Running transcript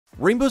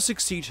Rainbow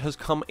Six Siege has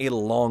come a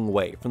long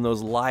way from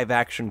those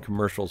live-action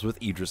commercials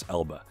with Idris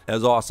Elba,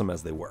 as awesome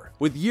as they were.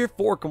 With Year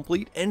 4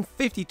 complete and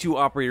 52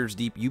 operators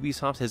deep,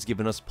 Ubisoft has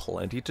given us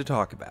plenty to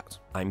talk about.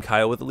 I'm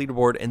Kyle with the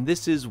Leaderboard, and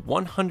this is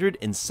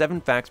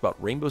 107 Facts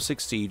About Rainbow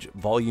Six Siege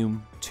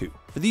Volume 2.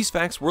 For these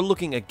facts, we're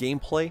looking at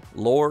gameplay,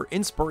 lore,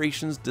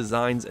 inspirations,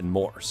 designs, and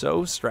more,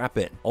 so strap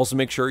in. Also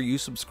make sure you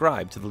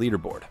subscribe to the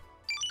Leaderboard.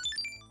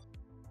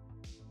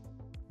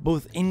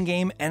 Both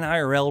in-game and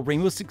IRL,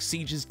 Rainbow Six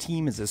Siege's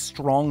team is as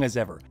strong as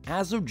ever.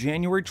 As of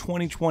January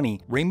 2020,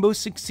 Rainbow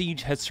Six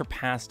Siege has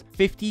surpassed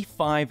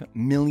 55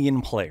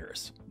 million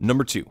players.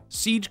 Number 2.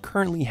 Siege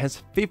currently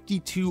has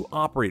 52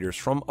 operators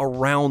from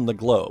around the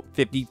globe,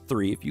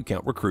 53 if you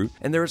count recruit,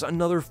 and there's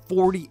another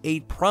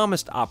 48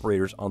 promised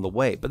operators on the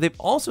way, but they've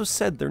also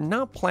said they're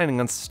not planning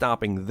on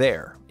stopping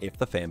there, if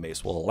the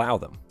fanbase will allow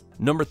them.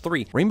 Number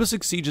 3. Rainbow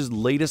Six Siege's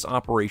latest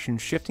operation,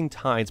 Shifting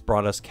Tides,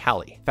 brought us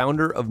Callie,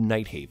 founder of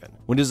Nighthaven.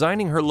 When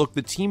designing her look,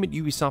 the team at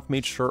Ubisoft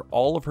made sure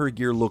all of her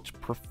gear looked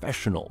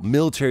professional,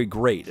 military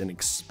grade, and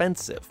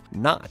expensive,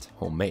 not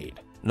homemade.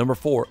 Number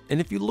 4,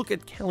 and if you look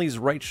at Callie's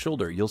right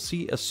shoulder, you'll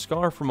see a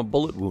scar from a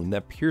bullet wound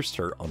that pierced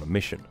her on a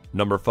mission.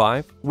 Number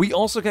 5, we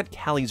also got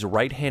Callie's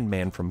right-hand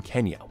man from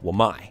Kenya,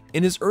 Wamai.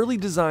 In his early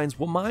designs,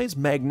 Wamai's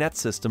magnet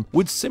system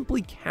would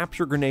simply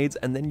capture grenades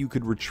and then you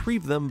could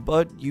retrieve them,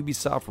 but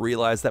Ubisoft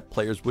realized that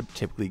players would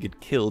typically get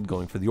killed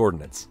going for the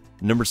ordnance.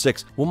 Number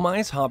 6,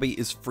 Wamai's hobby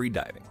is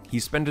freediving. He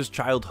spent his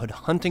childhood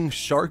hunting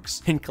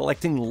sharks and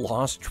collecting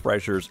lost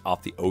treasures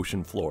off the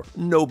ocean floor.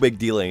 No big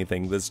deal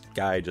anything, this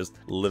guy just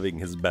living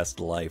his best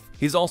life.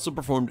 He's also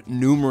performed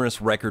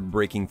numerous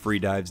record-breaking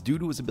freedives due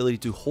to his ability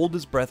to hold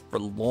his breath for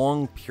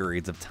long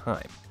periods of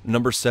time.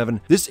 Number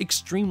 7, this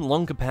extreme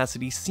lung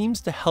capacity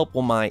seems to help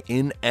Wamai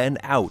in and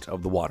out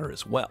of the water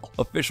as well.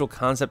 Official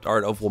concept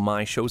art of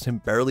Wamai shows him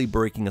barely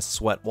breaking a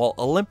sweat while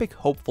Olympic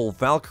hopeful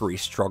Valkyrie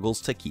struggles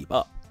to keep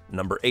up.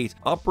 Number 8,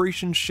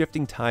 Operation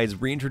Shifting Tides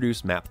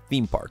reintroduced map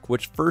Theme Park,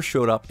 which first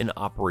showed up in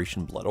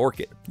Operation Blood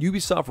Orchid.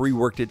 Ubisoft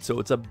reworked it so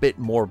it's a bit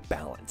more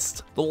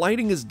balanced. The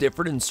lighting is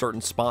different in certain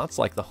spots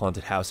like the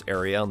haunted house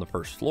area on the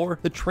first floor,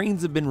 the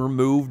trains have been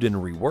removed and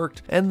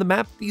reworked, and the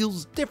map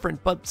feels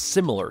different but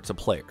similar to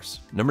players.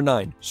 Number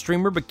 9,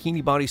 streamer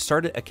Bikini Body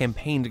started a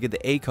campaign to get the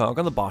ACOG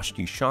on the Bosch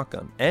G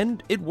shotgun,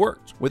 and it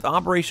worked. With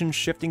Operation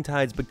Shifting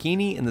Tides,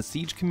 Bikini and the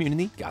Siege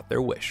community got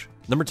their wish.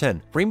 Number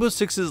 10, Rainbow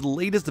Six's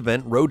latest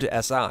event, Road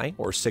to SI,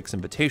 or Six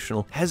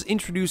Invitational, has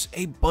introduced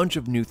a bunch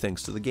of new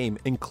things to the game,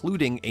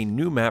 including a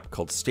new map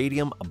called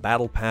Stadium, a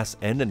battle pass,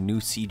 and a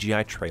new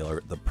CGI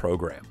trailer, The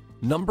Program.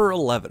 Number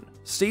 11.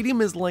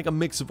 Stadium is like a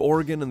mix of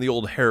Oregon and the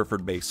old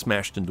Hereford base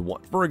smashed into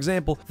one. For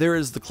example, there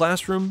is the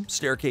classroom,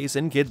 staircase,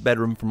 and kid's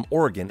bedroom from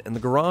Oregon, and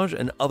the garage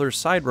and other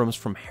side rooms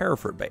from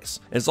Hereford base.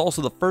 It's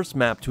also the first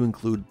map to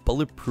include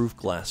bulletproof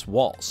glass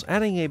walls,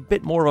 adding a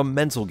bit more of a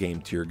mental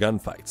game to your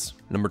gunfights.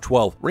 Number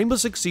 12. Rainbow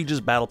Six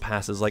Siege's battle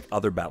passes like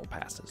other battle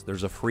passes.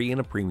 There's a free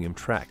and a premium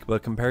track,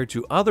 but compared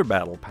to other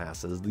battle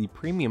passes, the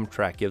premium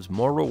track gives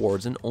more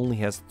rewards and only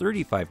has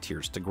 35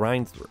 tiers to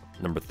grind through.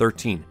 Number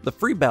 13. The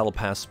free battle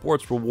pass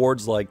sports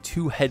rewards like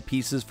 2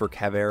 headpieces for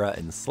Caveira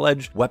and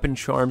Sledge, weapon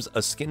charms,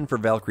 a skin for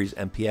Valkyrie's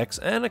MPX,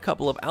 and a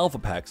couple of alpha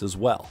packs as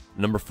well.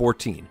 Number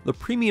 14. The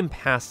premium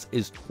pass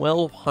is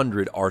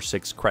 1200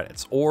 R6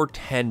 credits, or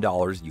 $10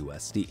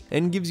 USD,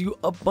 and gives you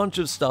a bunch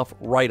of stuff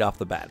right off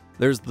the bat.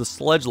 There's the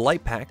Sledge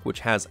Light Pack,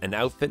 which has an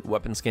outfit,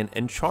 weapon skin,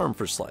 and charm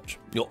for Sledge.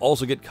 You'll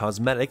also get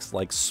cosmetics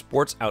like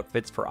sports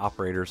outfits for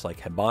operators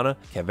like Hibana,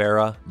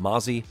 Caveira,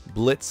 Mozzie,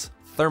 Blitz,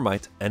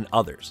 Thermite, and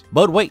others.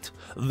 But wait,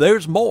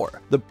 there's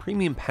more! The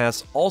Premium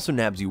Pass also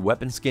nabs you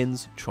weapon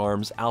skins,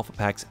 charms, alpha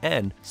packs,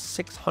 and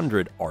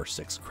 600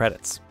 R6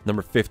 credits.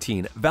 Number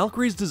 15.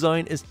 Valkyrie's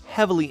design is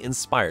heavily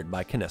inspired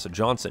by Canessa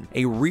Johnson,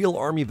 a real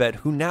army vet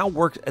who now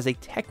works as a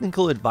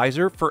technical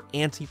advisor for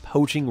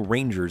anti-poaching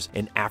rangers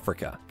in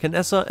Africa.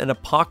 Canessa and a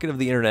pocket of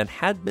the internet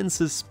had been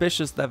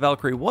suspicious that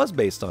Valkyrie was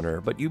based on her,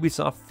 but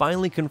Ubisoft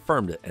finally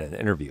confirmed it in an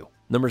interview.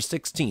 Number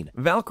 16.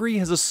 Valkyrie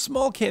has a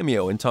small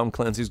cameo in Tom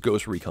Clancy's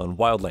Ghost Recon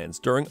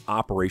Wildlands during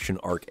Operation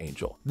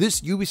Archangel.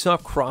 This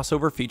Ubisoft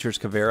crossover features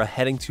Caveira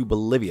heading to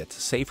Bolivia to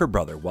save her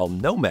brother, while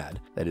Nomad,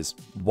 that is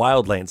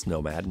Wildlands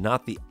Nomad,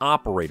 not the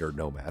operator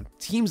Nomad,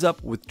 teams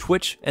up with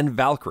Twitch and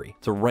Valkyrie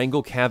to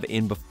wrangle Cav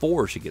in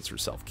before she gets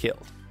herself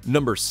killed.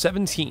 Number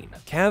 17.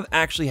 Cav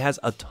actually has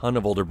a ton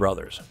of older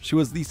brothers. She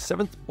was the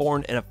 7th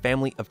born in a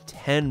family of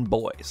 10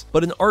 boys.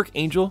 But in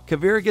Archangel,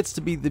 Caveira gets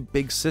to be the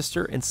big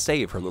sister and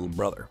save her little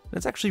brother.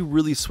 It's actually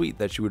really sweet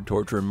that she would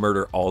torture and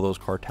murder all those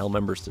cartel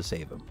members to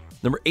save him.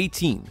 Number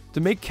 18. To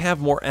make Cav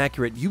more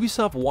accurate,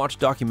 Ubisoft watched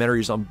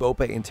documentaries on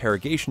Bope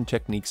interrogation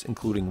techniques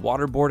including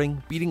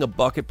waterboarding, beating a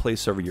bucket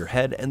placed over your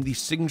head, and the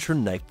signature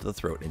knife to the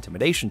throat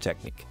intimidation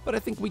technique. But I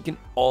think we can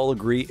all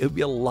agree it would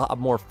be a lot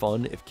more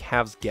fun if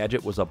Cav's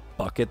gadget was a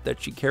bucket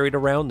that she carried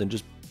around and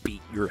just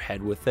beat your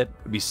head with it.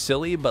 It'd be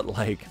silly, but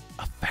like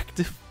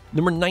effective.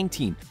 Number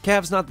 19.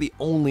 Cav's not the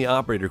only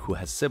operator who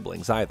has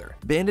siblings either.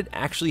 Bandit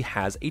actually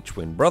has a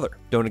twin brother.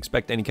 Don't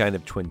expect any kind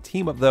of twin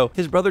team-up though.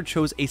 His brother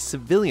chose a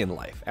civilian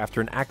life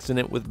after an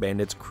accident with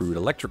Bandit's crude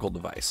electrical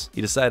device. He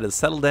decided to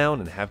settle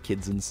down and have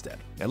kids instead.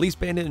 At least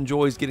Bandit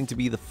enjoys getting to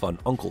be the fun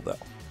uncle though.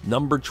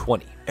 Number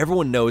 20.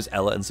 Everyone knows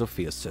Ella and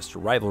Sophia's sister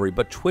rivalry,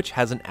 but Twitch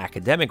has an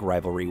academic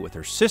rivalry with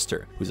her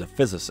sister, who's a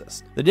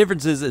physicist. The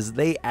difference is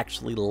they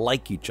actually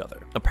like each other.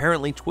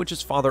 Apparently,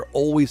 Twitch's father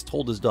always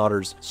told his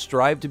daughters,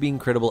 strive to be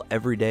incredible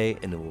every day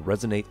and it will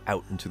resonate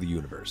out into the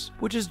universe,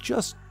 which is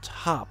just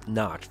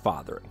top-notch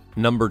fathering.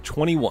 Number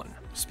 21.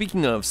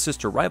 Speaking of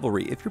sister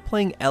rivalry, if you're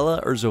playing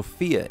Ella or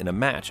Sophia in a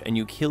match and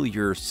you kill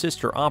your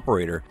sister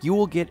operator, you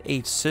will get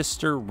a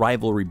sister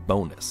rivalry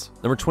bonus.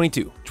 Number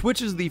 22.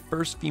 Twitch is the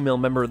first female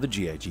member of the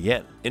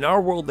GIGN. In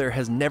our world, there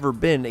has never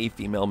been a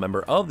female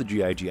member of the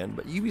GIGN,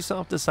 but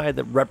Ubisoft decided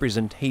that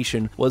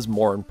representation was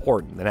more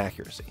important than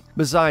accuracy.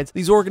 Besides,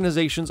 these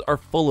organizations are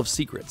full of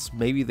secrets.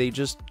 Maybe they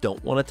just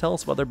don't want to tell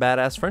us about their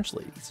badass French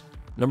ladies.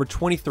 Number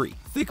 23.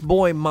 Thick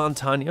Boy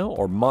Montagna,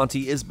 or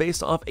Monty, is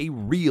based off a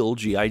real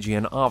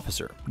GIGN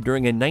officer.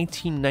 During a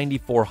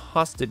 1994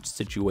 hostage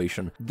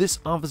situation, this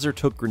officer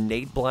took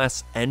grenade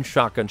blasts and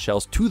shotgun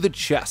shells to the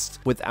chest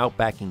without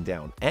backing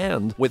down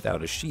and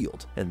without a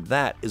shield. And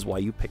that is why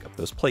you pick up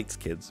those plates,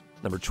 kids.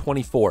 Number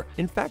 24.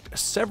 In fact,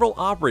 several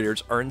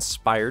operators are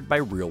inspired by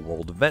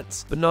real-world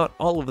events, but not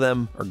all of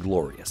them are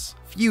glorious.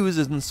 Fuse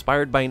is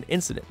inspired by an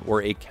incident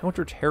where a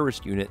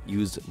counter-terrorist unit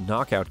used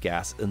knockout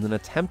gas in an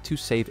attempt to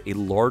save a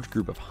large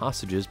group of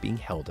hostages being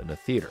held in a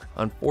theater.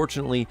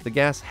 Unfortunately, the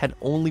gas had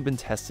only been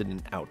tested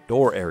in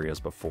outdoor areas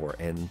before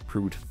and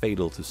proved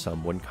fatal to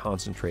some when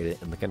concentrated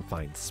in the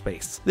confined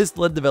space. This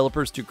led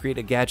developers to create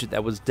a gadget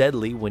that was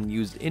deadly when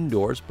used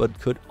indoors, but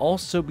could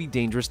also be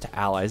dangerous to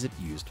allies if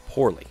used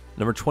poorly.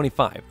 Number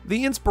 25.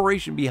 The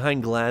inspiration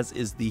behind Glaz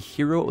is the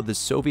hero of the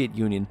Soviet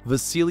Union,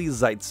 Vasily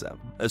Zaitsev,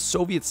 a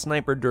Soviet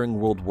sniper during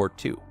World War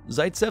II.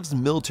 Zaitsev's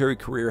military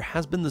career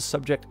has been the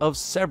subject of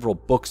several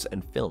books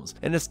and films,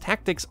 and his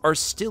tactics are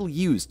still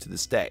used to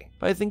this day.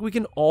 But I think we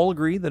can all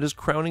agree that his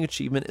crowning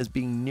achievement is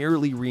being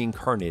nearly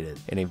reincarnated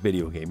in a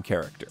video game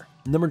character.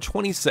 Number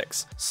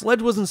 26.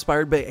 Sledge was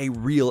inspired by a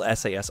real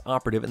SAS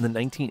operative in the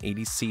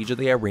 1980s siege of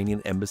the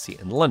Iranian embassy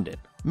in London.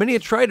 Many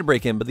had tried to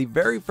break in, but the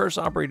very first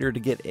operator to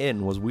get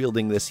in was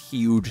wielding this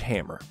huge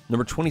hammer.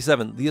 Number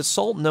 27. The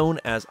assault known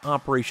as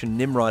Operation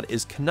Nimrod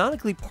is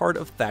canonically part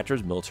of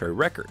Thatcher's military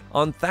record.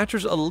 On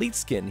Thatcher's elite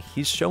skin,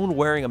 he's shown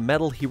wearing a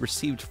medal he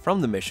received from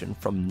the mission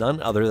from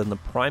none other than the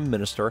Prime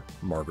Minister,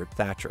 Margaret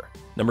Thatcher.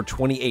 Number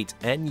 28.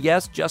 And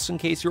yes, just in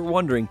case you were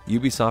wondering,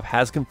 Ubisoft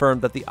has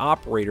confirmed that the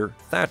operator,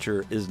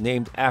 Thatcher, is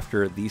named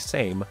after the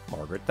same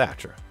Margaret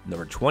Thatcher.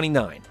 Number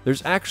 29.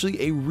 There's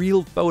actually a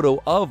real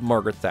photo of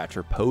Margaret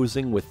Thatcher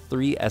posing with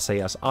 3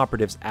 SAS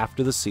operatives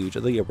after the siege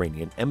of the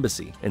Iranian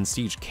embassy. In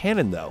Siege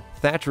canon though,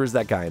 Thatcher is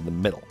that guy in the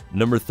middle.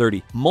 Number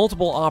 30.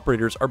 Multiple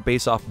operators are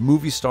based off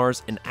movie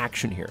stars and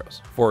action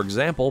heroes. For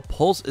example,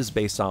 Pulse is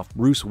based off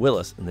Bruce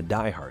Willis in the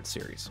Die Hard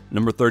series.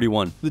 Number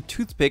 31. The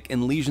toothpick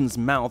in Legion's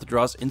mouth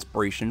draws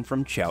inspiration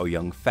from Chow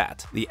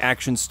Yun-fat. The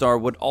action star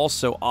would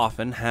also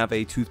often have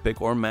a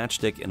toothpick or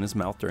matchstick in his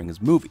mouth during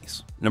his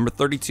movies. Number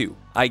 32.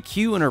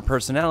 IQ and her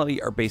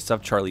personality are based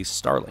off Charlie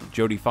Starling,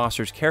 Jodie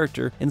Foster's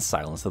character in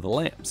Silence of the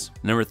Lambs.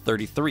 Number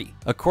 33.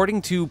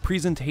 According to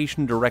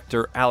presentation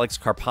director Alex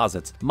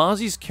Karpazits,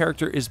 Mozzie's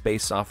character is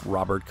based off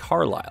Robert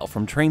Carlyle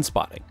from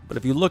Trainspotting, but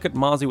if you look at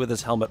Mozzie with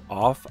his helmet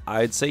off,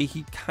 I'd say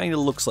he kinda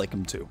looks like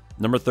him too.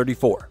 Number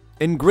 34.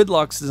 In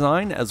Gridlock's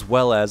design, as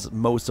well as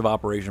most of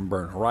Operation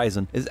Burn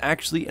Horizon, is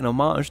actually an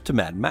homage to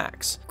Mad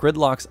Max.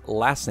 Gridlock's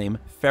last name,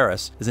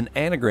 Ferris, is an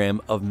anagram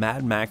of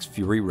Mad Max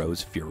Fury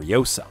Road's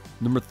Furiosa.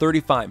 Number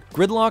 35.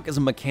 Gridlock is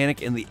a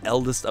mechanic in the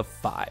eldest of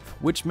 5,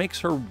 which makes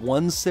her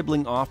one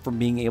sibling off from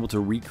being able to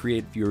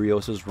recreate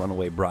Furiosa's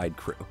runaway bride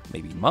crew.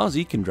 Maybe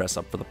Mozzie can dress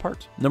up for the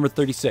part. Number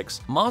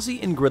 36.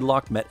 Mozzie and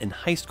Gridlock met in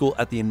high school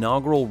at the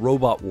inaugural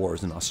Robot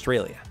Wars in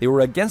Australia. They were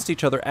against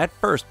each other at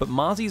first, but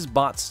Mozzie's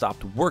bot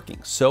stopped working,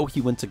 so he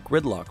went to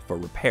Gridlock for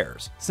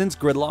repairs. Since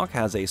Gridlock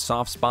has a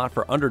soft spot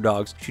for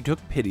underdogs, she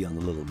took pity on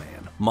the little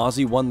man.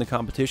 Mozzie won the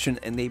competition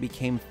and they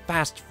became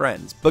fast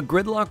friends, but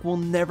Gridlock will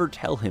never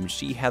tell him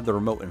she had the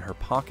remote in her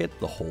pocket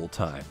the whole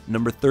time.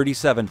 Number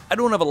 37. I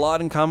don't have a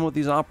lot in common with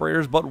these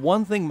operators, but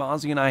one thing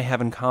Mozzie and I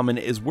have in common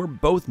is we're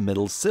both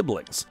middle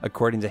siblings.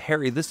 According to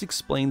Harry, this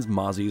explains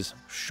Mozzie's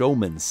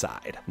showman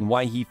side and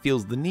why he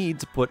feels the need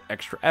to put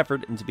extra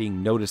effort into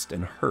being noticed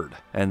and heard.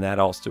 And that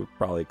also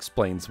probably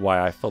explains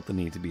why I felt the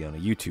need to be on a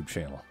YouTube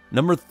channel.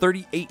 Number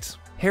 38.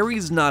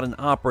 Harry's not an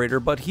operator,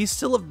 but he's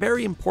still a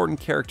very important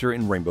character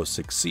in Rainbow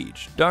Six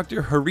Siege.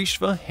 Dr.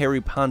 Harishva Harry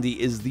Pandey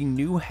is the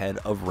new head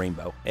of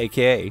Rainbow,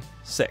 aka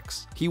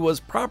 6. He was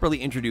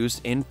properly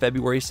introduced in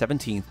February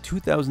 17,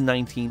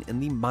 2019 in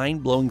the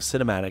mind-blowing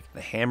cinematic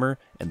The Hammer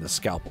and the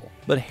Scalpel,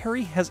 but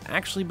Harry has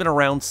actually been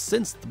around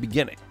since the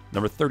beginning.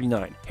 Number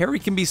 39. Harry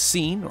can be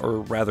seen, or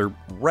rather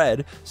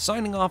read,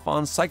 signing off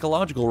on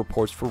psychological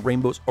reports for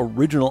Rainbow's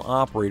original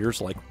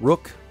operators like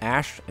Rook,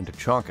 Ash, and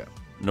Tachanka.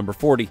 Number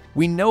 40.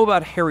 We know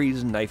about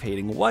Harry's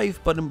knife-hating wife,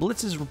 but in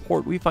Blitz's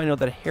report we find out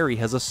that Harry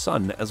has a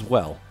son as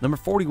well. Number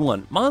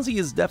 41. Mozzie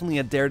is definitely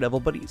a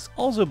daredevil, but he's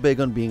also big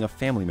on being a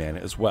family man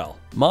as well.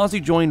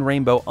 Mozzie joined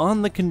Rainbow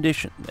on the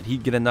condition that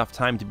he'd get enough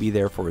time to be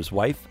there for his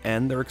wife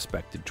and their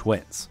expected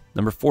twins.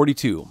 Number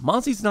 42.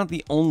 Mozzie's not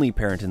the only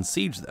parent in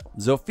Siege though.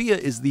 Zofia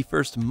is the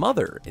first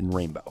mother in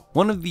Rainbow.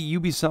 One of the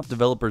Ubisoft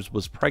developers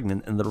was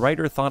pregnant and the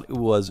writer thought it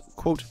was,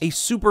 quote, a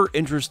super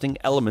interesting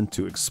element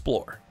to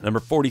explore. Number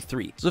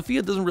 43.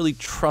 Zofia doesn't really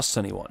trust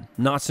anyone.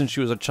 Not since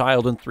she was a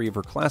child and 3 of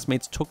her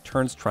classmates took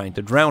turns trying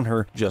to drown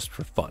her just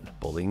for fun.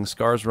 Bullying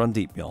scars run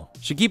deep, y'all.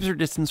 She keeps her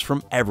distance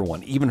from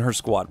everyone, even her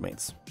squad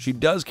mates. She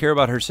does care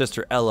about her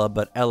sister Ella,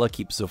 but Ella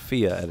keeps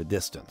Zofia at a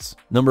distance.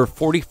 Number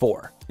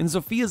 44. In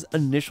Zofia's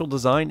initial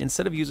design,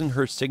 instead of using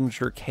her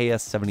signature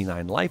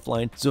KS-79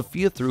 lifeline,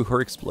 Zofia threw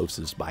her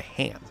explosives by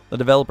hand. The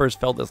developers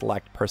felt this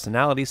lacked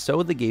personality,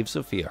 so they gave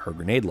Zofia her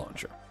grenade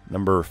launcher.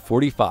 Number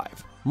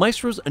 45.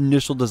 Maestro's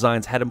initial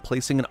designs had him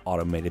placing an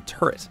automated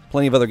turret.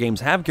 Plenty of other games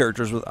have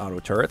characters with auto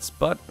turrets,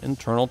 but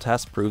internal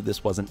tests proved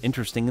this wasn't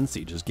interesting in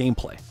Siege's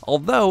gameplay.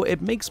 Although,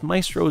 it makes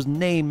Maestro's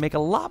name make a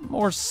lot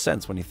more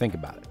sense when you think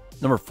about it.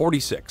 Number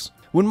 46.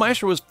 When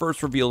Maestro was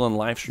first revealed on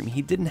livestream,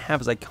 he didn't have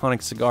his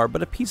iconic cigar,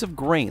 but a piece of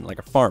grain like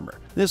a farmer.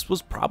 This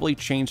was probably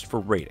changed for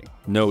rating.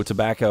 No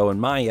tobacco in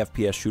my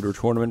FPS shooter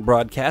tournament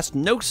broadcast,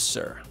 no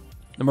sir.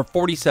 Number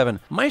 47.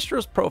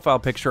 Maestro's profile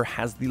picture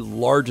has the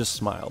largest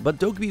smile, but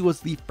Dokkaebi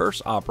was the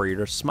first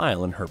operator to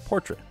smile in her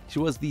portrait. She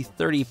was the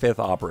 35th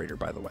operator,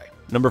 by the way.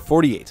 Number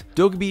 48.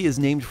 Dokkaebi is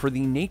named for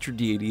the nature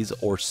deities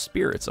or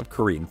spirits of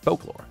Korean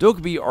folklore.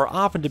 Dokkaebi are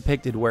often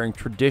depicted wearing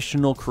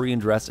traditional Korean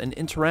dress and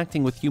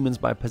interacting with humans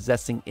by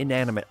possessing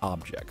inanimate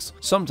objects.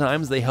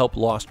 Sometimes they help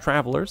lost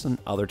travelers, and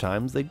other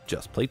times they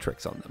just play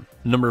tricks on them.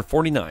 Number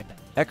 49.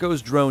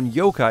 Echo's drone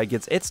Yokai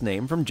gets its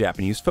name from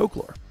Japanese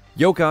folklore.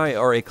 Yokai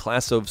are a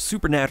class of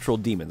supernatural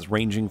demons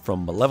ranging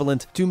from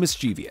malevolent to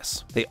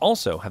mischievous. They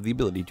also have the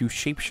ability to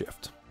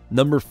shapeshift.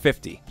 Number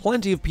 50.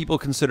 Plenty of people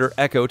consider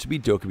Echo to be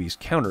Dokkaebi's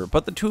counter,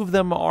 but the two of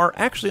them are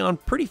actually on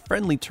pretty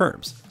friendly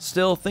terms.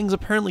 Still, things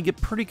apparently get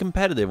pretty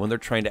competitive when they're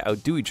trying to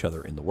outdo each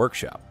other in the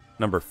workshop.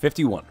 Number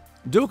 51.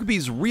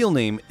 Dokkaebi's real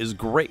name is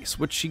Grace,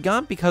 which she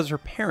got because her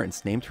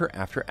parents named her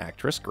after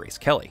actress Grace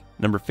Kelly.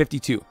 Number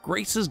 52.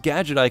 Grace's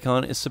gadget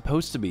icon is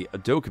supposed to be a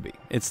Dokkaebi.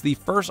 It's the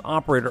first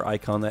operator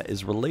icon that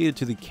is related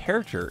to the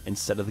character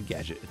instead of the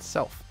gadget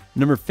itself.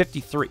 Number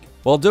 53.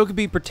 While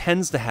Dokkaebi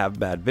pretends to have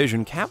bad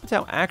vision,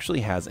 Capitao actually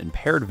has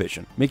impaired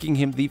vision, making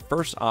him the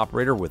first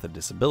operator with a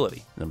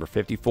disability. Number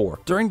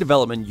 54. During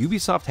development,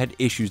 Ubisoft had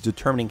issues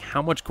determining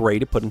how much gray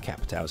to put in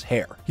Capitao's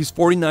hair. He's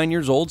 49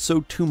 years old, so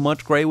too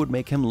much gray would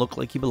make him look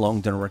like he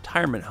belonged in a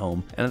retirement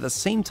home, and at the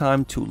same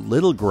time, too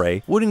little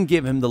gray wouldn't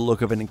give him the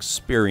look of an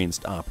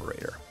experienced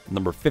operator.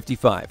 Number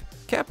 55.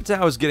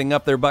 Capitao is getting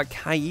up there, but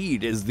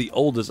Kaid is the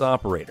oldest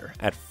operator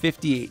at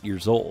 58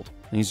 years old.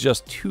 And he's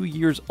just 2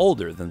 years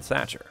older than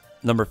Thatcher.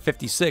 Number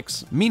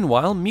 56.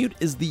 Meanwhile, Mute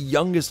is the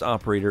youngest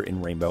operator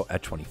in Rainbow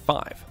at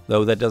 25,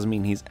 though that doesn't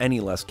mean he's any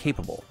less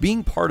capable.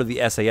 Being part of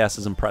the SAS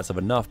is impressive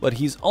enough, but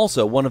he's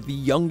also one of the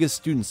youngest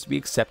students to be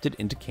accepted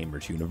into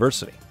Cambridge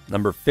University.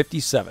 Number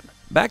 57.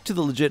 Back to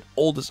the legit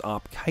oldest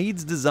op,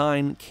 Kaid's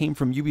design came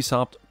from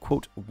Ubisoft,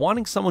 quote,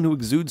 wanting someone who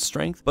exudes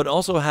strength, but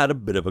also had a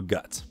bit of a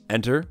gut.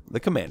 Enter the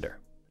Commander.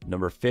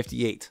 Number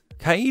 58.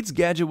 Kaid's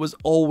gadget was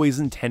always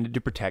intended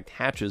to protect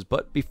hatches,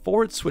 but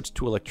before it switched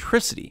to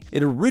electricity,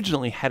 it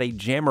originally had a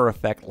jammer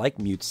effect like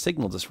Mute's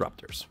signal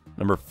disruptors.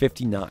 Number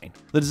 59.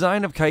 The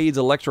design of Kaid's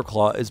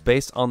Electroclaw is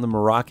based on the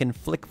Moroccan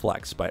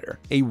flick-flack spider,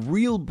 a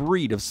real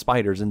breed of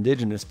spiders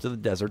indigenous to the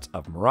deserts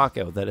of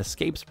Morocco that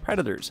escapes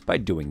predators by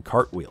doing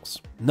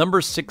cartwheels.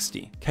 Number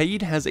 60.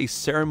 Kaid has a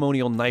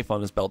ceremonial knife on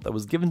his belt that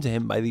was given to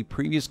him by the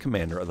previous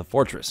commander of the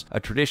fortress,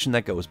 a tradition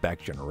that goes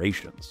back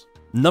generations.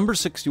 Number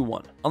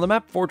 61. On the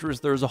map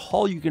Fortress, there is a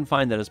hall you can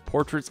find that has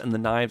portraits and the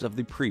knives of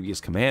the previous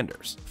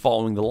commanders.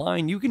 Following the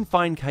line, you can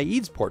find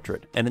Kaid's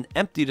portrait and an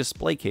empty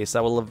display case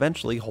that will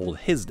eventually hold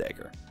his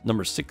dagger.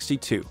 Number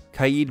 62.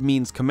 Kaid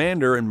means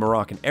commander in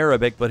Moroccan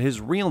Arabic, but his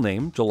real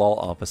name, Jalal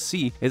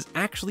Al-Fassi, is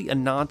actually a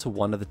nod to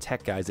one of the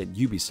tech guys at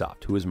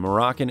Ubisoft, who is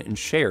Moroccan and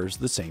shares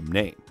the same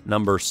name.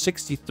 Number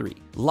 63.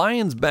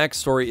 Lion's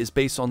backstory is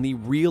based on the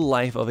real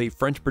life of a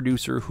French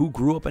producer who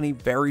grew up in a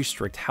very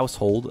strict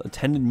household,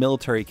 attended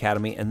military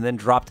academy, and then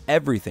dropped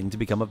everything to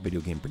become a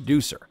video game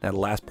producer. That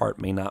last part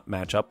may not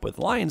match up with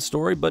Lion's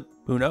story, but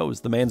who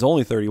knows? The man's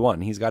only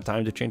 31. He's got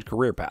time to change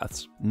career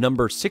paths.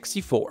 Number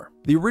 64.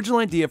 The original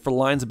idea for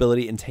Lion's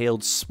ability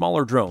entailed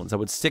smaller drones that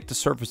would stick to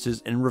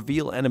surfaces and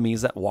reveal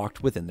enemies that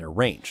walked within their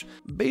range.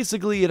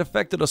 Basically, it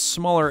affected a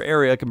smaller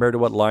area compared to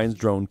what Lion's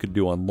drone could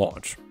do on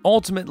launch.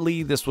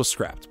 Ultimately, this was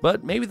scrapped,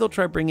 but maybe they'll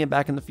try bringing it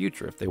back in the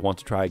future if they want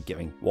to try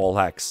giving wall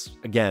hacks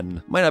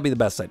again. Might not be the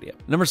best idea.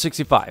 Number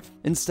 65.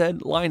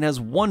 Instead, Lion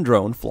has one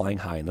drone flying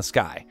high in the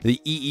sky,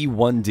 the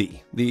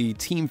EE-1D. The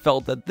team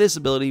felt that this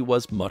ability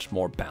was much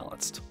more balanced.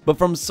 balanced. But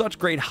from such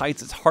great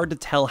heights, it's hard to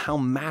tell how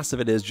massive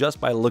it is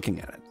just by looking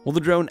at it. Well, the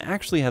drone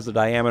actually has a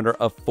diameter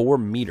of 4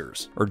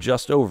 meters, or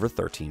just over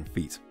 13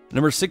 feet.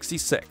 Number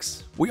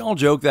 66. We all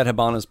joke that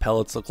Hibana's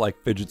pellets look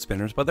like fidget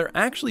spinners, but they're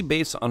actually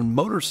based on a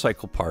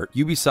motorcycle part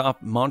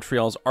Ubisoft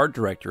Montreal's art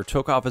director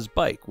took off his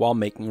bike while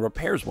making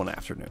repairs one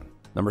afternoon.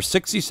 Number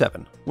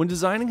 67. When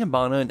designing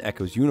Hibana and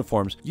Echo's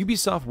uniforms,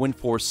 Ubisoft went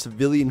for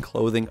civilian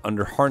clothing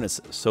under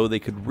harnesses so they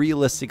could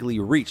realistically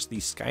reach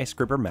the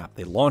skyscraper map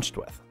they launched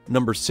with.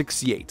 Number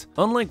 68.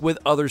 Unlike with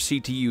other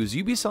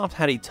CTUs, Ubisoft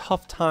had a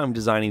tough time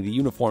designing the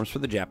uniforms for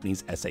the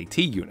Japanese SAT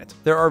unit.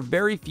 There are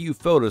very few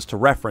photos to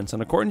reference,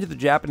 and according to the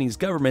Japanese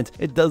government,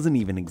 it doesn't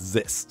even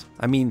exist.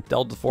 I mean,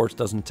 Delta Force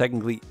doesn't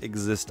technically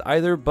exist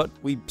either, but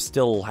we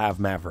still have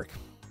Maverick.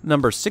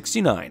 Number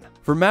 69.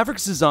 For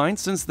Maverick's design,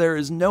 since there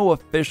is no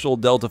official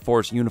Delta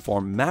Force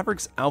uniform,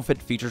 Maverick's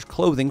outfit features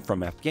clothing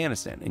from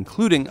Afghanistan,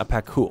 including a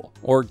pakul,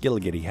 or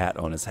Gilligitty hat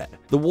on his head.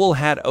 The wool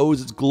hat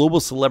owes its global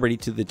celebrity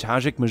to the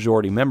Tajik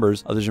majority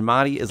members of the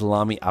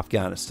Jamaat-e-Islami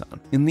Afghanistan.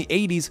 In the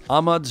 80s,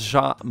 Ahmad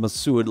Shah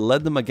Massoud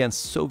led them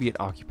against Soviet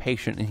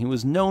occupation, and he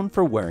was known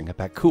for wearing a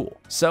pakul.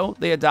 So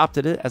they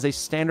adopted it as a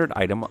standard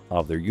item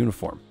of their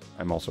uniform.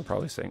 I'm also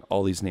probably saying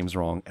all these names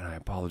wrong, and I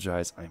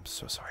apologize. I'm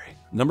so sorry.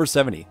 Number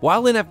 70.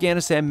 While in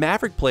Afghanistan,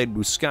 Maverick played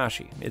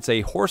Buzkashi. It's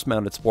a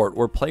horse-mounted sport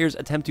where players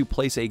attempt to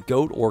place a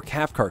goat or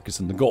calf carcass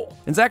in the goal.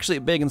 It's actually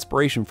a big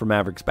inspiration for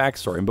Maverick's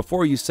backstory, and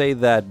before you say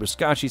that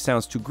Buzkashi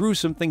sounds too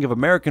gruesome, think of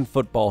American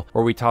football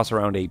where we toss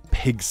around a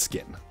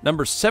pigskin.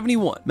 Number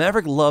 71.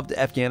 Maverick loved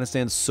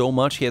Afghanistan so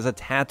much he has a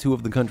tattoo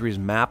of the country's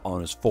map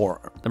on his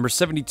forearm. Number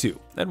 72.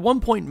 At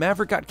one point,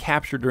 Maverick got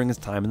captured during his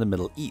time in the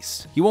Middle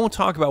East. He won't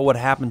talk about what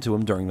happened to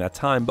him during that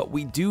time, but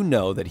we do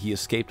know that he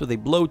escaped with a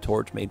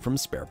blowtorch made from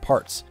spare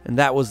parts, and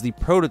that was the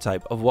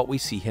prototype of what we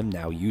see him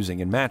now using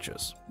in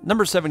matches.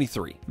 Number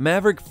 73.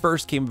 Maverick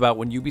first came about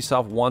when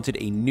Ubisoft wanted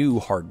a new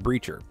hard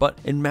breacher, but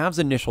in Mav's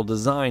initial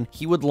design,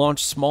 he would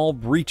launch small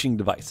breaching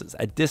devices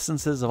at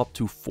distances of up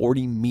to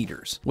 40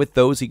 meters. With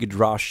those, he could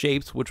draw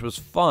shapes, which was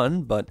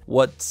fun, but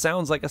what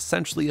sounds like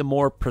essentially a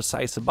more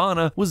precise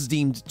Hibana was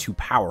deemed too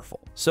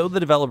powerful. So the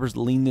developers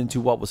leaned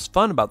into what was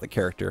fun about the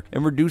character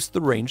and reduced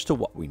the range to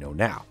what we know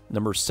now.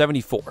 Number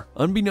 74.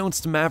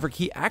 Unbeknownst to Maverick,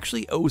 he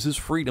actually owes his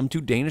freedom to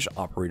Danish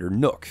operator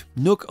Nook.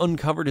 Nook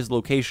uncovered his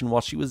location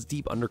while she was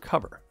deep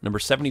undercover. Number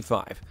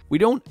 75. We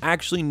don't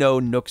actually know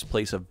Nook's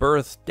place of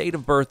birth, date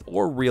of birth,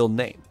 or real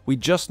name. We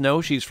just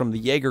know she's from the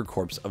Jaeger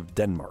Corps of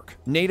Denmark.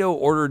 NATO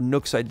ordered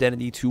Nook's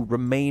identity to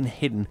remain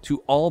hidden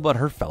to all but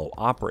her fellow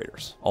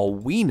operators. All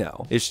we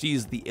know is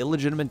she's the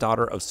illegitimate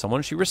daughter of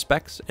someone she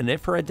respects, and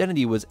if her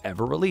identity was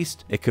ever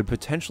released, it could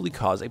potentially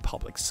cause a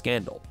public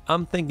scandal.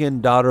 I'm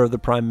thinking daughter of the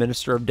Prime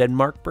Minister of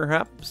Denmark,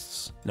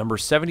 perhaps? Number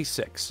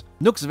 76.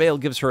 Nook's veil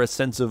gives her a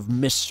sense of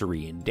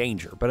mystery and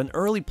danger, but in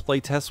early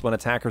playtests when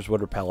attackers would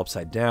rappel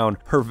upside down,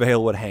 her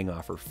veil would hang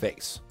off her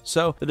face.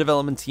 So the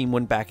development team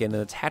went back in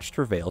and attached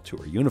her veil to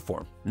her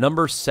uniform.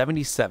 Number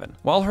 77.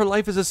 While her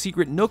life is a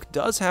secret, Nook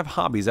does have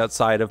hobbies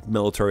outside of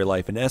military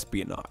life and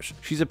espionage.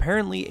 She's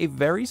apparently a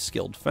very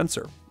skilled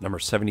fencer. Number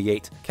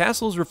 78.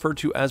 Castle is referred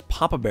to as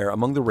Papa Bear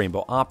among the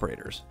Rainbow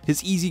operators.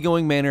 His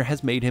easygoing manner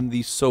has made him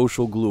the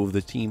social glue of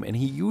the team, and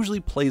he usually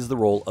plays the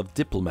role of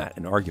diplomat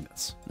in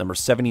arguments. Number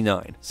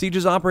 79.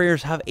 Siege's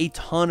operators have a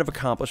ton of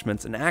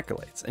accomplishments and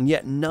accolades, and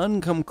yet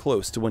none come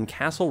close to when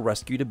Castle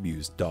rescued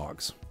abused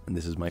dogs. And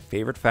this is my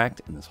favorite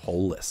fact in this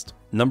whole list.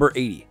 Number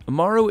 80.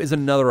 Amaru is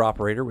another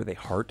operator with a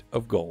heart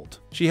of gold.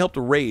 She helped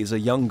raise a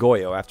young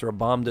Goyo after a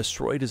bomb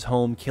destroyed his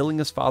home, killing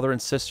his father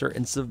and sister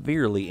and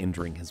severely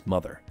injuring his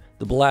mother.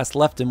 The blast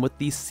left him with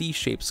the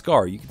C-shaped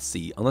scar you can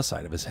see on the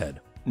side of his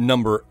head.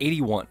 Number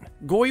 81.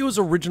 Goyo's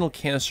original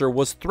canister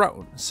was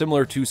thrown,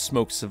 similar to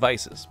Smoke's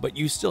devices, but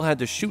you still had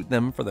to shoot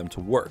them for them to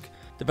work.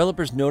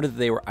 Developers noted that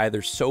they were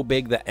either so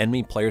big that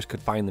enemy players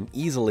could find them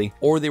easily,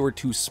 or they were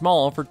too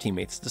small for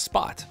teammates to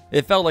spot.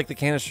 It felt like the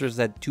canisters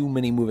had too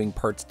many moving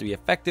parts to be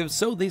effective,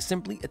 so they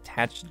simply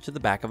attached it to the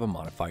back of a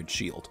modified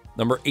shield.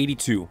 Number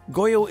 82.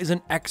 Goyo is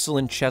an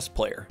excellent chess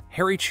player.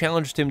 Harry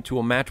challenged him to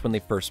a match when they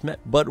first met,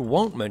 but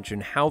won't mention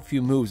how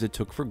few moves it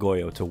took for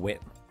Goyo to win.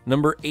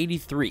 Number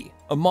 83.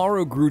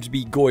 Amaru grew to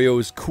be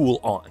Goyo's cool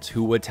aunt,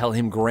 who would tell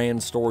him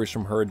grand stories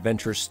from her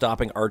adventures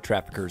stopping art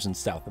traffickers in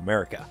South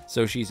America.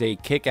 So she's a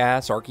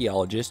kick-ass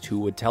archaeologist who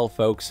would tell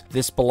folks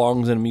this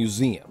belongs in a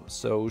museum,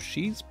 so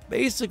she's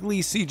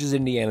basically Siege's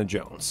Indiana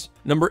Jones.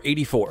 Number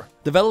 84.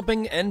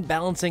 Developing and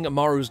balancing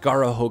Amaru's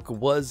Gara hook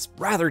was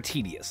rather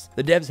tedious.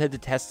 The devs had to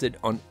test it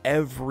on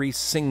every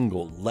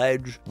single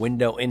ledge,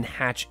 window, and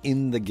hatch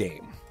in the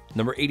game.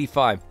 Number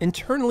 85.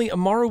 Internally,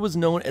 Amaru was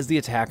known as the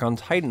Attack on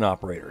Titan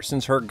operator,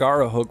 since her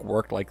Gara hook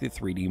worked like the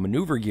 3D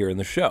maneuver gear in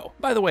the show.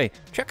 By the way,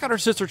 check out our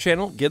sister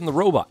channel, Get in the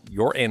Robot,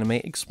 your anime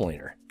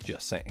explainer.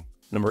 Just saying.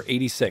 Number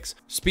 86.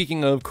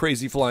 Speaking of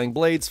crazy flying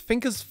blades,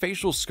 Finka's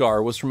facial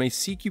scar was from a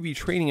CQB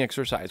training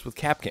exercise with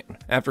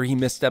Kapkan. After he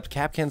misstepped,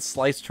 Kapkan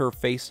sliced her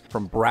face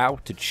from brow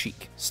to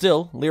cheek.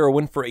 Still, Lyra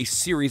went for a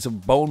series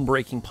of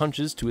bone-breaking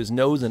punches to his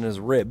nose and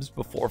his ribs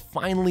before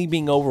finally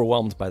being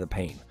overwhelmed by the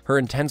pain. Her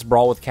intense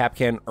brawl with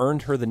Kapkan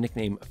earned her the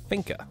nickname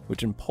Finka,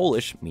 which in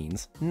Polish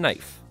means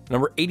knife.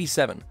 Number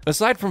 87.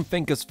 Aside from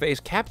Finka's face,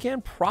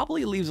 Kapkan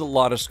probably leaves a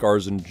lot of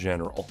scars in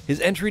general.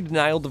 His entry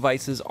denial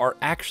devices are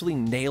actually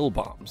nail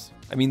bombs.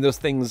 I mean, those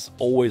things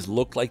always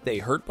looked like they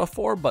hurt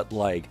before, but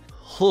like,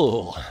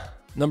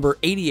 Number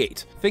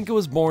 88. Finka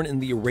was born in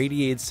the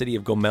irradiated city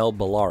of Gomel,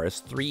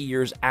 Belarus, 3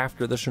 years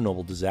after the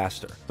Chernobyl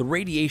disaster. The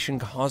radiation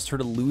caused her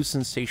to lose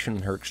sensation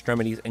in her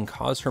extremities and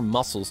caused her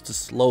muscles to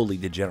slowly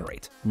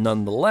degenerate.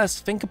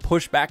 Nonetheless, Finka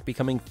pushed back,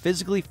 becoming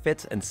physically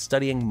fit and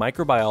studying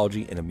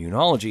microbiology and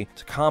immunology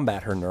to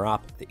combat her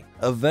neuropathy.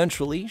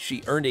 Eventually,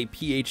 she earned a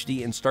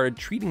PhD and started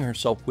treating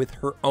herself with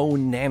her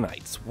own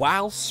nanites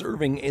while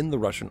serving in the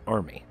Russian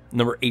army.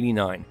 Number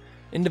 89.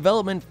 In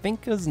development,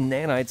 Finka's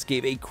nanites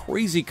gave a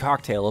crazy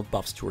cocktail of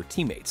buffs to her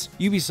teammates.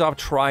 Ubisoft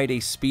tried a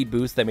speed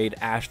boost that made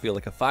Ash feel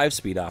like a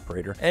 5-speed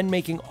operator, and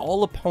making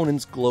all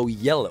opponents glow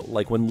yellow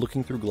like when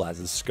looking through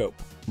Glaz's scope.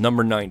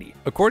 Number 90.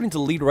 According to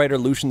lead writer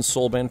Lucian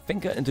Solban,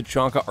 Finka and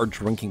Tachanka are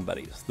drinking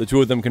buddies. The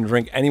two of them can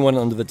drink anyone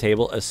under the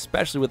table,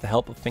 especially with the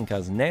help of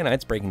Finka's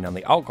nanites breaking down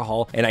the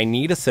alcohol, and I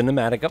need a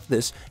cinematic of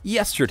this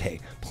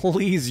yesterday.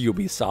 Please,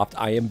 Ubisoft,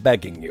 I am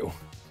begging you.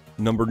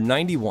 Number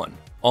 91.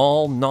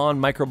 All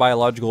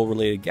non-microbiological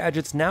related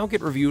gadgets now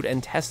get reviewed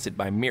and tested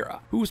by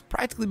Mira, who is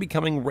practically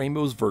becoming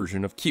Rainbow's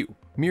version of Q.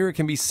 Mira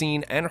can be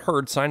seen and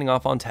heard signing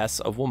off on tests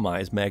of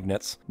Wamai's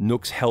magnets,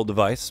 Nook's Hell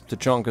device,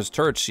 Tachanka's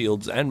turret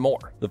shields, and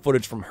more. The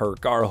footage from her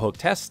Garhook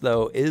test,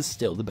 though, is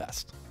still the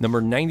best.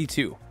 Number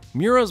 92.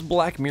 Mira's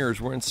black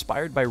mirrors were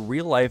inspired by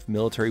real-life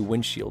military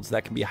windshields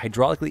that can be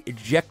hydraulically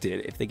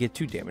ejected if they get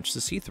too damaged to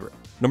see through.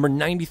 Number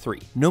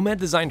 93. Nomad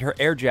designed her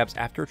air jabs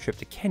after a trip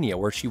to Kenya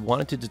where she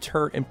wanted to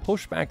deter and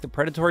push back the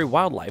predatory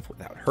wildlife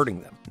without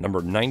hurting them.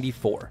 Number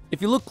 94.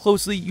 If you look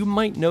closely, you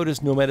might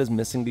notice Nomad is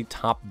missing the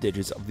top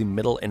digits of the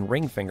middle and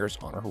ring fingers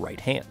on her right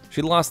hand.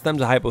 She lost them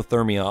to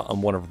hypothermia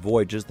on one of her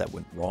voyages that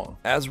went wrong.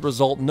 As a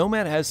result,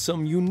 Nomad has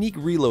some unique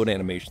reload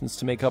animations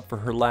to make up for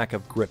her lack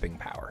of gripping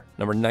power.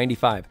 Number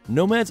 95.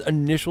 Nomad's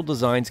initial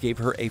designs gave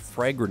her a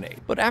frag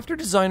grenade, but after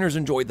designers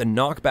enjoyed the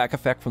knockback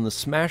effect from the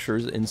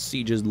smashers in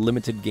Siege's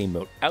limited game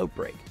mode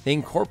Outbreak, they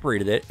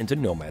incorporated it into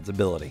Nomad's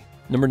ability.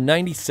 Number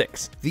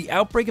 96. The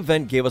Outbreak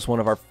event gave us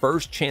one of our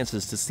first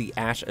chances to see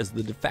Ash as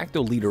the de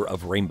facto leader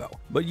of Rainbow,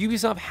 but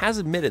Ubisoft has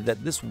admitted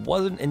that this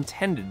wasn't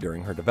intended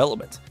during her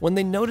development. When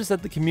they noticed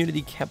that the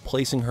community kept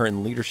placing her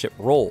in leadership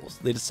roles,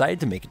 they decided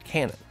to make it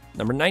canon.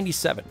 Number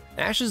 97.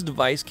 Ash's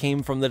device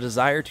came from the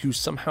desire to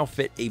somehow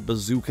fit a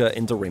bazooka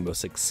into Rainbow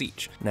Six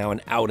Siege. Now, an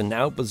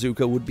out-and-out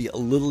bazooka would be a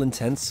little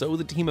intense, so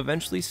the team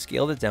eventually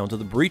scaled it down to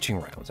the breaching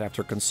rounds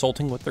after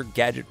consulting with their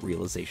gadget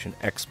realization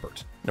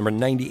expert. Number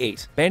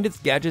 98. Bandit's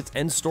gadgets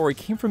and story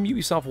came from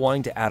Ubisoft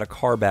wanting to add a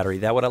car battery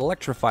that would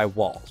electrify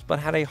walls, but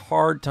had a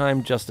hard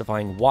time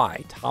justifying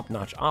why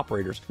top-notch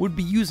operators would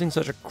be using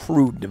such a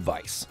crude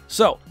device.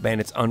 So,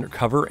 Bandit's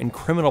undercover and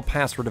criminal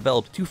past were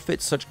developed to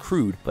fit such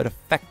crude but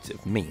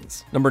effective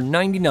means. Number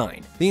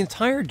 99. The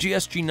entire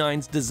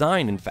GSG-9's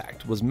design, in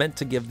fact, was meant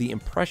to give the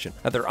impression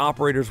that their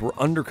operators were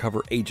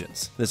undercover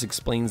agents. This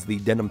explains the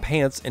denim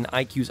pants and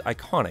IQ's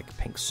iconic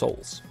pink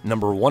soles.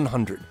 Number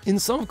 100. In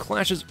some of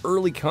Clash's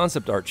early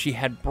concept art, she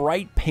had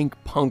bright pink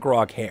punk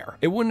rock hair.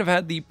 It wouldn't have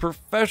had the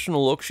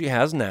professional look she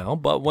has now,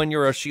 but when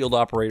you're a shield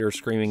operator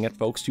screaming at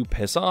folks to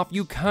piss off,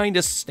 you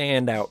kinda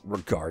stand out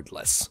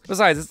regardless.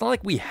 Besides, it's not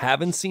like we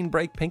haven't seen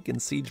bright pink in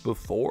Siege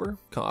before.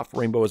 Cough,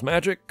 Rainbow is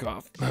magic,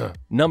 cough.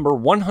 Number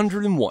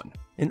 101.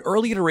 In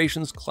early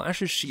iterations,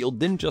 Clash's shield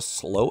didn't just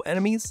slow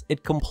enemies,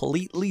 it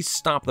completely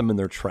stopped them in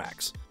their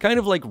tracks. Kind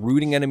of like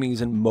rooting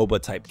enemies in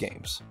MOBA-type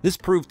games. This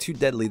proved too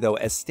deadly though,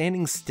 as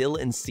standing still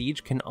in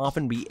Siege can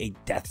often be a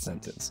death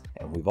sentence,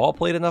 and we've all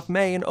played enough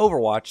Mei and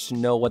Overwatch to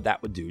know what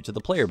that would do to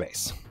the player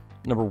base.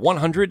 Number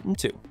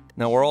 102.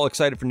 Now, we're all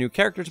excited for new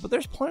characters, but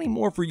there's plenty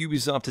more for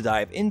Ubisoft to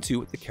dive into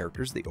with the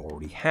characters they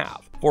already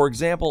have. For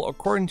example,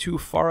 according to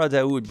Farah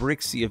Daoud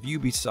Brixi of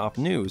Ubisoft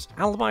News,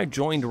 Alibi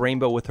joined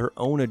Rainbow with her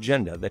own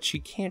agenda that she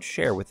can't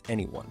share with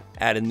anyone.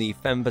 Add in the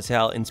femme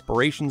fatale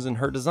inspirations in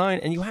her design,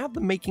 and you have the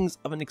makings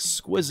of an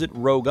exquisite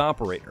rogue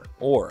operator,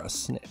 or a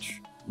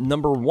snitch.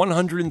 Number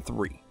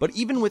 103. But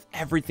even with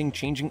everything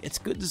changing, it's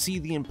good to see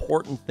the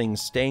important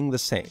things staying the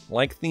same,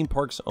 like Theme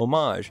Park's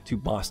homage to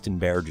Boston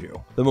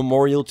Bearju. The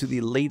memorial to the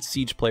late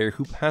Siege player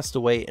who passed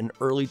away in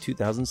early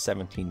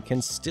 2017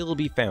 can still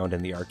be found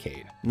in the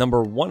arcade.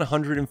 Number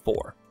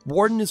 104.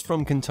 Warden is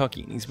from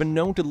Kentucky, and he's been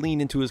known to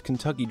lean into his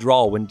Kentucky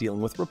drawl when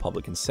dealing with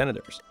Republican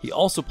senators. He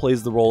also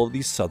plays the role of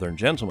the Southern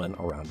gentleman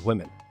around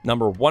women.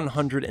 Number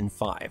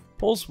 105.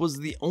 Pulse was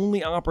the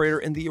only operator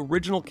in the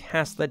original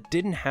cast that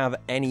didn't have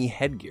any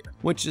headgear,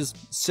 which is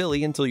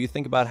silly until you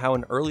think about how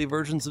in early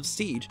versions of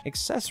Siege,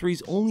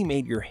 accessories only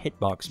made your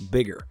hitbox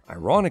bigger.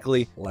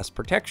 Ironically, less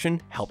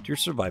protection helped your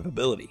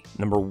survivability.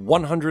 Number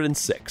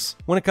 106.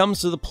 When it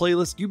comes to the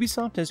playlist,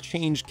 Ubisoft has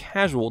changed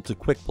casual to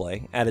quick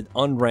play, added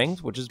unranked,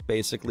 which is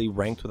basically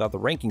ranked without the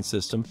ranking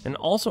system, and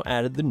also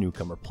added the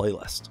newcomer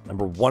playlist.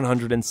 Number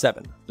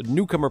 107. The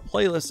newcomer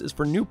playlist is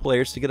for new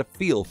players to get a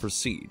feel for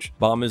Siege.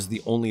 Bomb is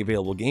the only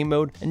available game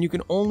mode, and you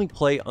can only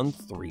play on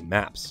 3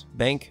 maps: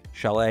 Bank,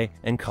 Chalet,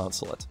 and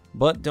Consulate.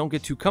 But don't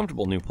get too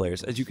comfortable, new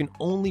players, as you can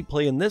only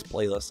play in this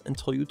playlist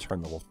until you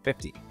turn level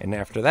 50. And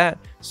after that,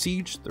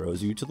 Siege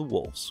throws you to the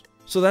wolves.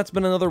 So that's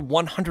been another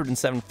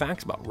 107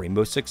 facts about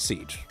Rainbow Six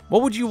Siege.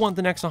 What would you want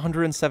the next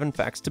 107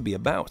 facts to be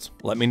about?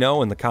 Let me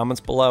know in the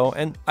comments below,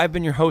 and I've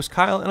been your host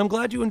Kyle, and I'm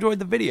glad you enjoyed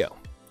the video.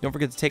 Don't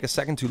forget to take a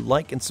second to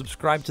like and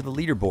subscribe to the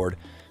leaderboard.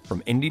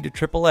 From indie to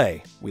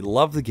AAA, we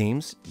love the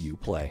games you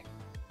play.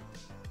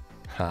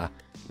 Ha,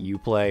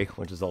 Uplay,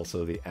 which is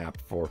also the app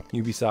for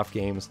Ubisoft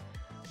games.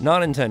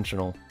 Not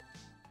intentional.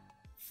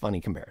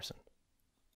 Funny comparison.